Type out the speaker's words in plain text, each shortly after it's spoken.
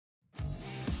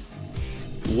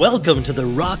Welcome to the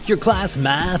Rock Your Class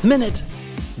Math Minute,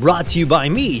 brought to you by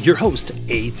me, your host,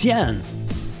 Etienne,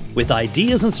 with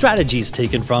ideas and strategies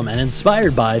taken from and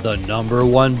inspired by the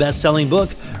 #1 best-selling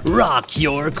book, Rock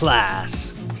Your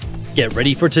Class. Get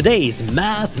ready for today's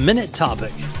Math Minute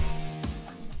topic.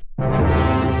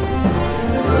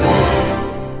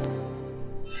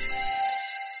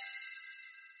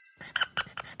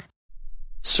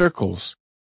 Circles.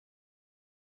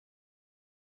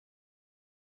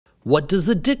 What does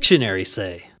the dictionary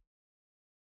say?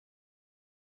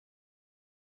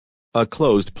 A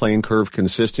closed plane curve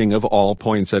consisting of all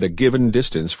points at a given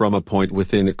distance from a point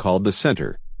within it called the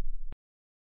center.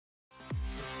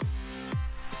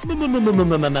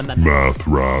 Math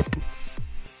rap.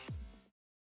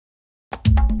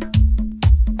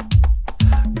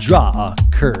 Draw a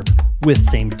curve with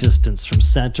same distance from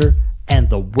center and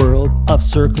the world of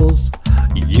circles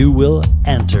you will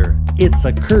enter. It's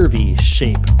a curvy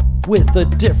shape with a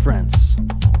difference,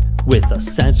 with a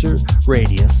center,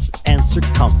 radius, and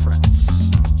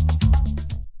circumference.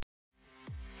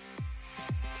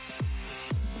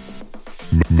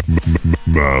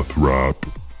 Math rap.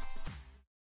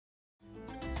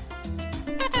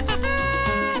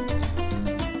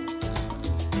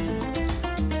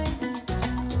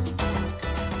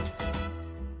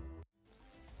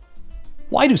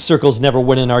 Why do circles never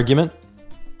win an argument?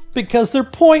 Because they're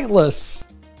pointless.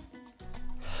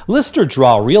 List or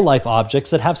draw real-life objects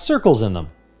that have circles in them.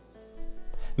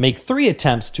 Make 3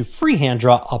 attempts to freehand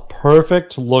draw a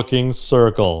perfect-looking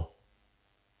circle.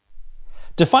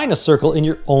 Define a circle in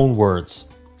your own words.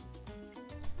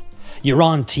 You're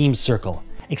on Team Circle.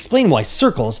 Explain why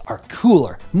circles are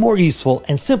cooler, more useful,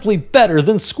 and simply better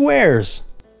than squares.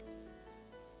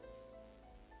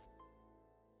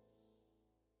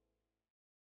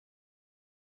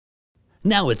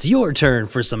 Now it's your turn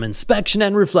for some inspection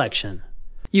and reflection.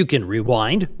 You can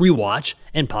rewind, rewatch,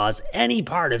 and pause any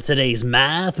part of today's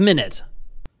Math Minute.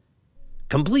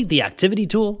 Complete the activity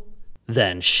tool,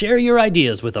 then share your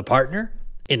ideas with a partner,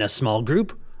 in a small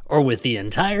group, or with the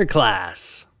entire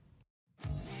class.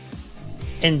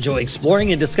 Enjoy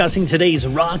exploring and discussing today's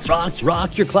Rock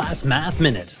Your Class Math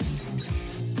Minute.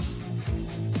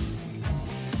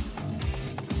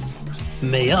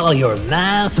 May all your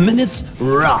math minutes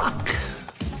rock!